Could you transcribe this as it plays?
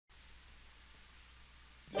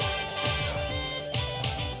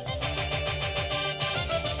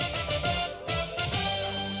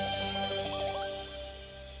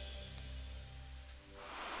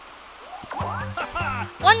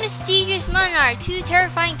prestigious monarch, 2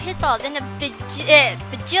 terrifying pitfalls, and a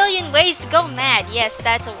bajillion ways to go mad. Yes,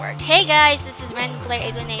 that's a word. Hey guys, this is Random Player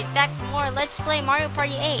 818 back for more Let's Play Mario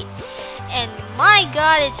Party 8. And my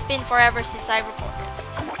god, it's been forever since I recorded.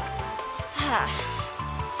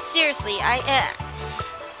 Seriously,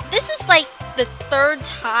 this is like the 3rd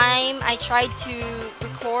time I tried to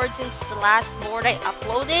record since the last board I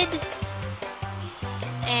uploaded.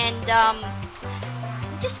 And I'm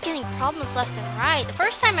just getting problems left and right. The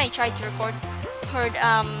first time I tried to record,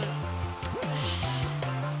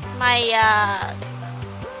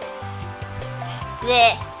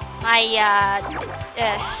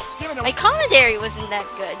 my commentary wasn't that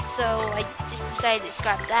good, so I just decided to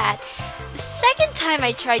scrap that. The second time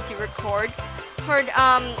I tried to record,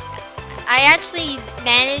 I actually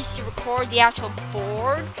managed to record the actual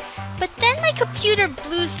board, but then my computer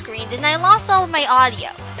blue screened and I lost all of my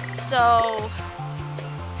audio. So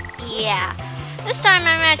yeah, this time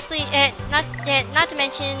I'm actually not to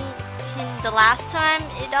mention in the last time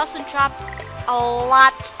it also dropped a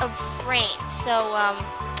lot of frames. So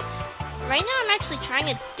right now I'm actually trying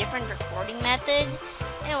a different recording method.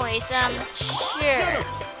 Anyways, sure.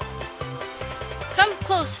 Come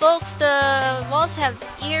close, folks. The walls have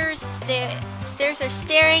ears. The stairs are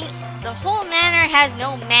staring. The whole manor has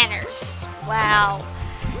no manners. Wow.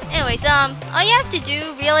 Anyways, all you have to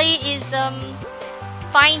do really is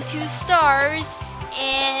find 2 stars,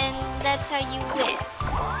 and that's how you win.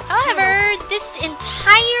 However, this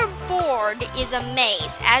entire board is a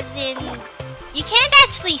maze, as in you can't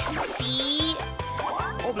actually see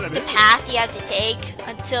the path you have to take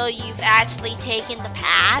until you've actually taken the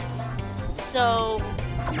path. So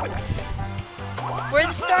where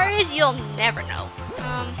the star is, you'll never know.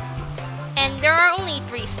 And there are only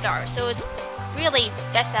 3 stars, so it's really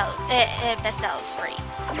best out of 3.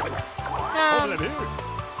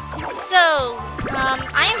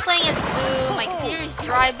 I am playing as Boo. My computer is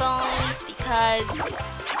dry bones because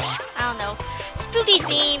I don't know. Spooky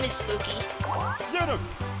theme is spooky.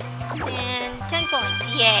 And 10 points,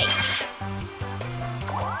 yay.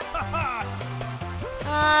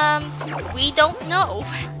 We don't know.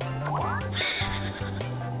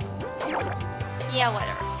 Yeah,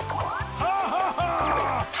 whatever.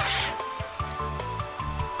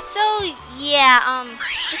 So yeah,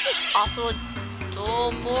 this is also a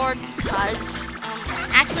dual board because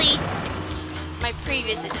actually my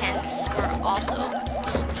previous attempts were also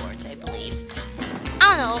dual boards, I believe. I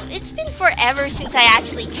don't know, it's been forever since I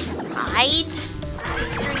actually tried,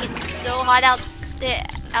 considering it's so hot out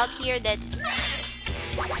here that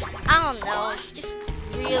I don't know, it's just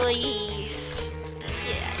really,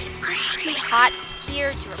 yeah, it's just too hot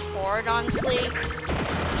here to record, honestly.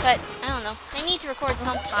 But I don't know, I need to record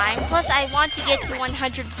sometime. Plus I want to get to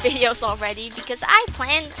 100 videos already because I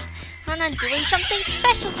plan on doing something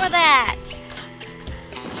special for that.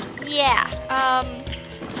 Yeah,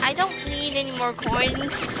 I don't need any more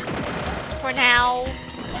coins for now.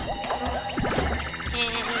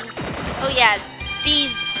 And oh yeah,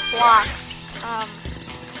 these blocks,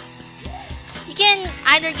 you can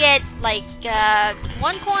either get like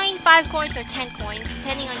 1 coin, 5 coins, or 10 coins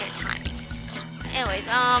depending on your timing. Anyways,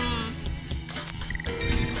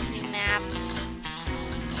 new map.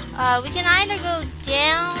 We can either go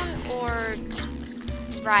down or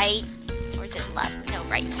right, or is it left? No,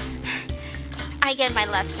 right. I get my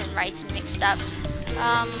lefts and rights mixed up.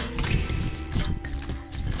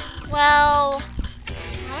 Well,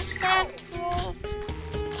 how much do I have to roll?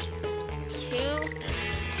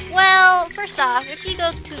 2? Well, first off, if you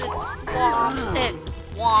go to the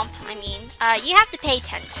Womp, you have to pay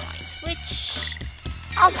 10 coins, which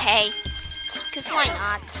I'll pay, because why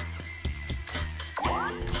not?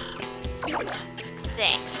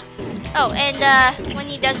 Thanks. Oh, and when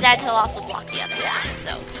he does that, he'll also block the other one,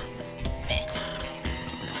 so meh.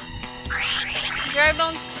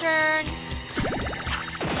 Drybone's turn,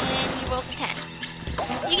 and he rolls a 10.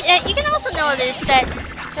 You can also notice that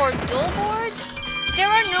for dual boards, there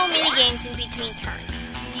are no minigames in between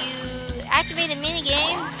turns. You activate a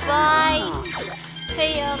minigame by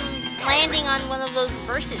landing on one of those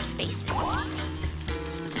versus spaces.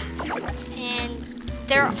 And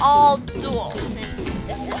they're all dual since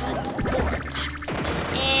this is a dual board.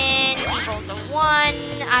 And he rolls a 1.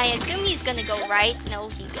 I assume he's gonna go right. No,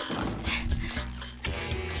 he goes left.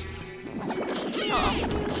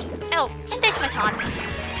 Oh, and there's my taunt.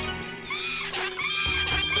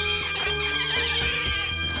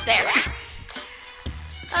 There.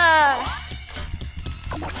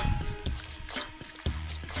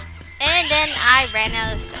 And then I ran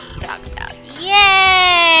out of stuff to talk about.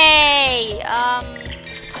 Yay! I'm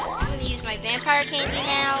gonna use my vampire candy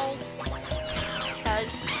now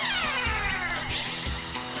because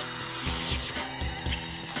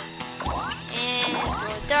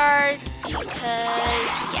start because,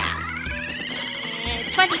 yeah.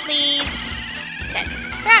 And 20, please. 10.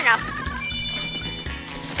 Fair enough.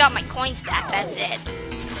 Just got my coins back, that's it.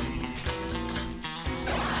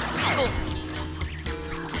 Cool.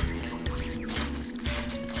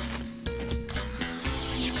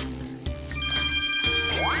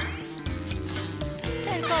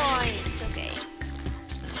 Coins, okay.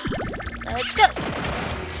 Let's go.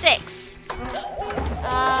 6.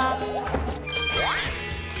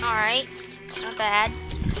 Alright. Not bad.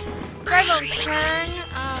 Dragon's turn.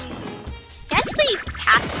 He actually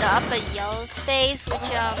passed up a yellow space,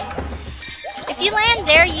 which, if you land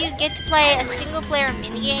there, you get to play a single player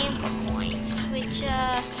minigame for coins, which,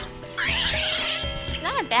 it's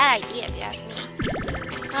not a bad idea if you ask me.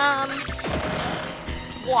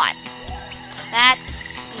 What?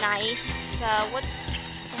 That's nice. What's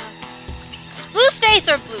blue space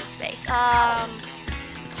or blue space? I'm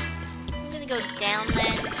gonna go down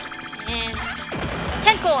then, and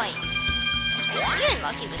 10 coins. I'm getting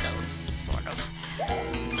lucky with those, sort of.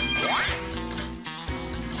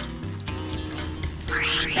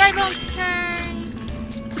 Drybone's turn,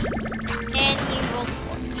 and he rolls a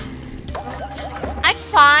 4. I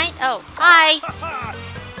find. Oh, hi.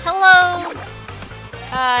 Hello.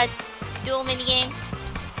 Duel minigame.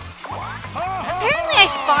 Apparently I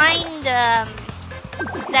find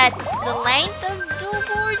that the length of duel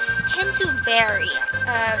boards tend to vary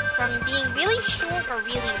from being really short or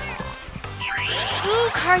really long. Ooh,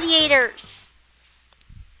 Cardiators!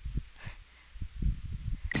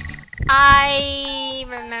 I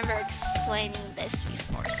remember explaining this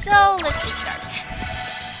before, so let's get started.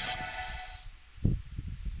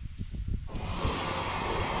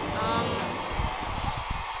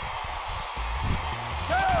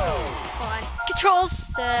 Controls,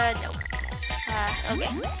 no.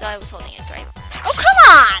 Okay, so I was holding it right. Oh, come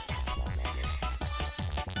on!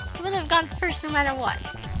 I would have gone first no matter what.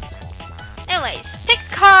 Anyways, pick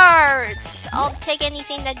cards! I'll take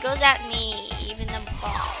anything that goes at me, even the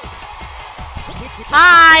ball.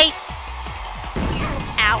 Hi!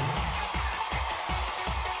 Ow.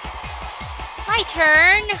 My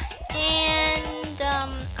turn, and,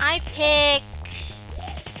 I pick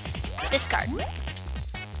this card.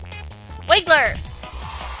 Wiggler!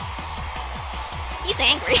 He's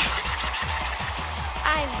angry.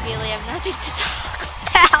 I really have nothing to talk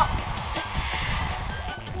about.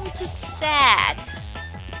 Which is sad.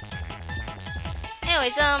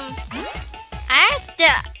 Anyways, I have to,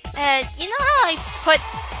 you know how I put,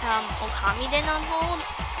 Okamiden on hold?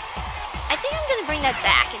 I think I'm gonna bring that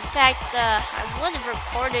back. In fact, I would have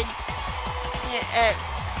recorded,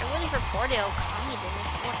 Okamiden if it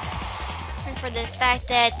weren't for the fact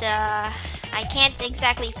that I can't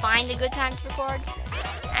exactly find a good time to record.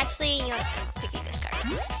 Actually, you know, I'm picking this card.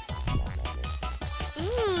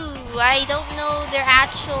 Ooh, I don't know their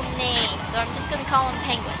actual names, so I'm just gonna call them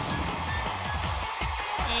penguins.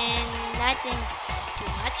 And that didn't do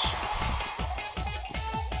much.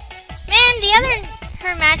 Man,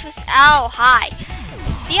 her match was, oh, hi.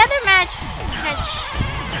 The other match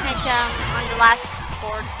on the last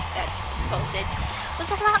board that was posted was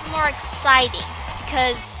a lot more exciting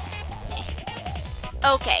because,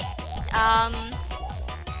 okay,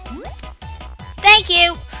 thank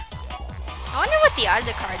you. I wonder what the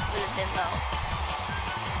other card would have been though.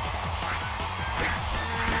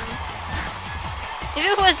 If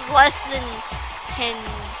it was less than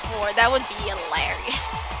 10-4, that would be hilarious.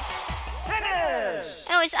 Finish.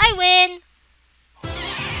 Anyways, I win.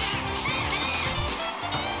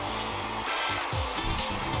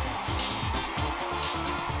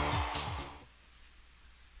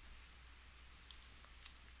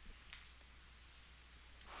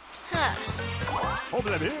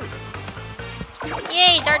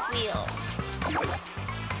 Yay, dart wheel.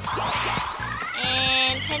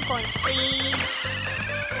 And 10 coins, please.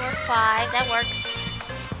 Or 5, that works.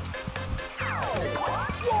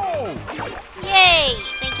 Yay,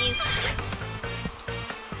 thank you.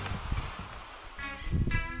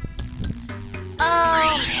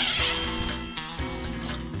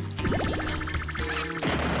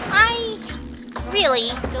 I really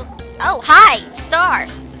don't. Oh, hi, star.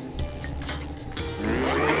 I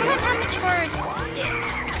forgot how much for a star.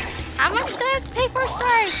 How much do I have to pay for a star?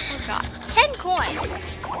 I forgot. 10 coins.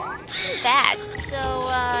 Which isn't bad. So,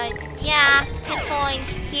 yeah, 10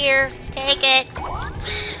 coins. Here, take it.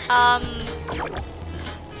 My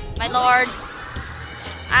lord.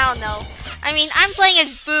 I don't know. I mean, I'm playing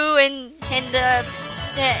as Boo, and the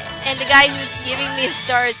guy who's giving me a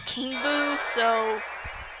star is King Boo, so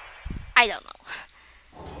I don't know.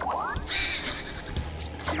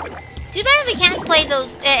 Too bad we can't play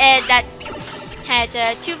those that had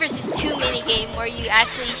a 2 versus 2 minigame where you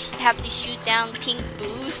actually have to shoot down pink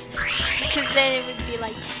boos. Because then it would be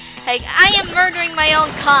like, I am murdering my own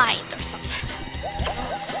kind or something.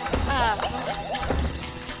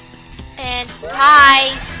 And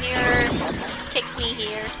hi, mirror kicks me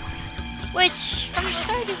here. Which, from the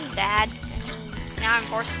start, isn't bad. I mean, now I'm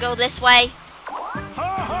forced to go this way.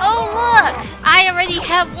 Oh look! I already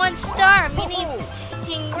have 1 star, meaning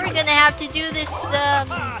we're gonna have to do this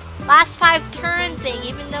last 5 turn thing,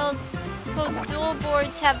 even though dual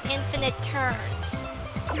boards have infinite turns.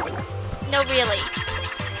 No, really.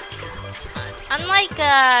 Unlike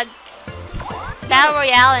Battle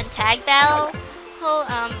Royale and Tag Battle, dual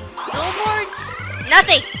boards,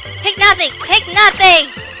 nothing! Pick nothing! Pick nothing!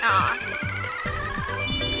 Aw.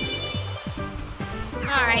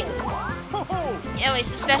 Alright.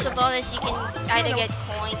 Anyways, the special bonus, you can either get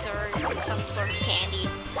coins or some sort of candy.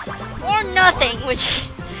 Or nothing, which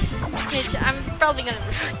I'm probably gonna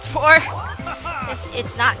root for if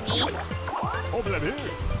it's not me.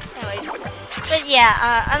 Anyways, but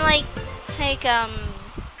yeah, unlike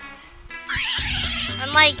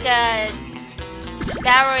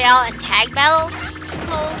Battle Royale and Tag Battle,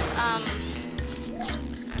 I'm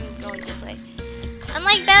going this way.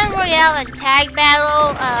 Unlike Battle Royale and Tag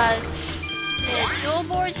Battle, the dual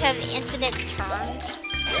boards have infinite turns,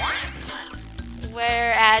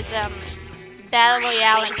 whereas Battle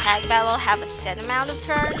Royale and Tag Battle have a set amount of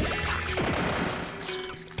turns.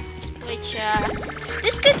 Which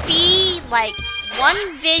this could be like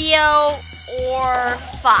 1 video or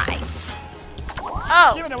 5.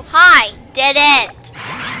 Oh, hi, dead end.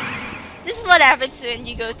 This is what happens when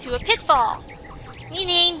you go to a pitfall,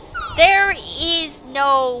 meaning there is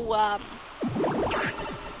no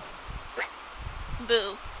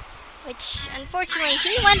boo, which unfortunately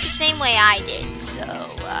he went the same way I did, so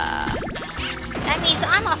that means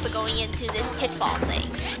I'm also going into this pitfall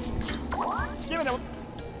thing.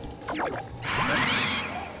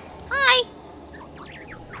 Hi!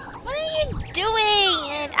 What are you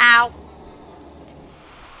doing? And ow.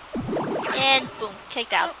 And boom,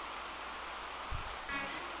 kicked out.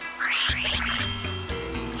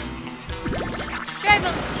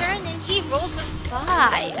 Driver's turn and he rolls a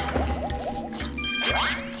 5.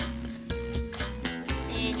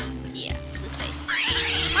 And yeah, blue space.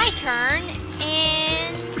 My turn,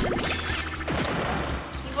 and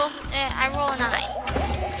he rolls. I roll a 9.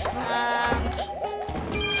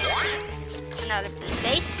 Another blue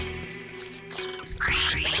space.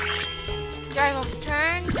 Driver's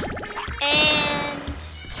turn, and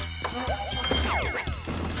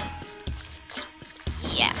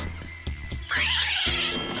yeah.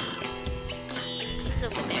 He's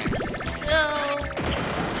over there, so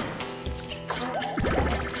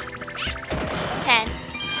 10.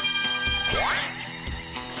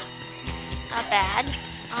 Not bad.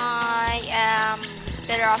 I am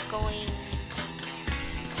better off going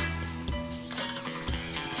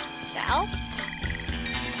south.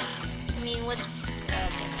 I mean, what's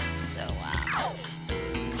okay? So,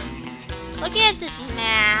 looking at this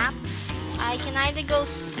map, I can either go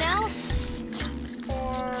south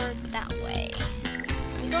or that way.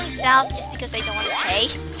 I'm going south just because I don't want to pay,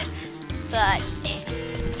 but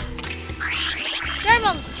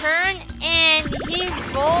Garmon's turn, and he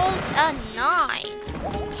rolls a 9.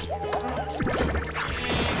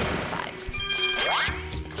 And 5.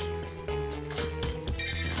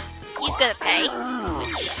 He's gonna pay,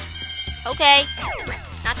 which, okay,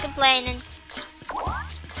 not complaining.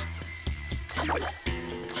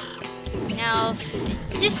 Now, if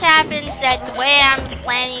it just happens that the way I'm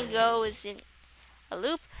planning to go is in a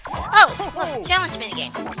loop. Oh, look, challenge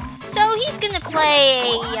minigame. So he's gonna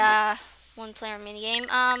play a 1-player minigame.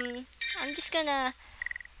 I'm just gonna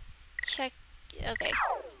check. Okay,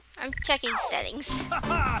 I'm checking settings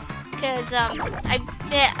because I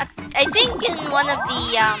think in one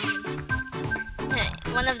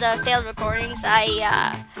of the failed recordings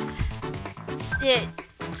I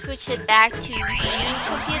switched it back to new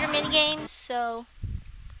computer minigames. So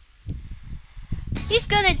he's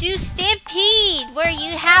gonna do Stampede, where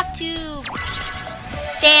you have to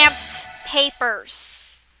stamp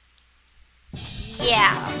papers.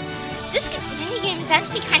 Yeah, this minigame is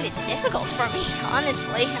actually kind of difficult for me,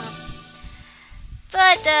 honestly.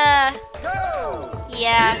 But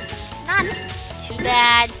yeah, not too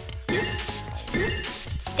bad.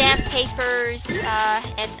 Just stamp papers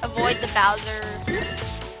and avoid the Bowser,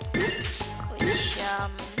 which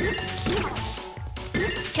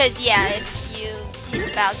because yeah, if you hit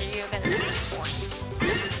the Bowser, you're gonna lose points.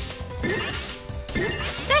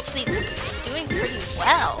 He's actually doing pretty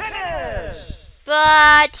well,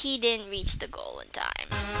 but he didn't reach the goal in time.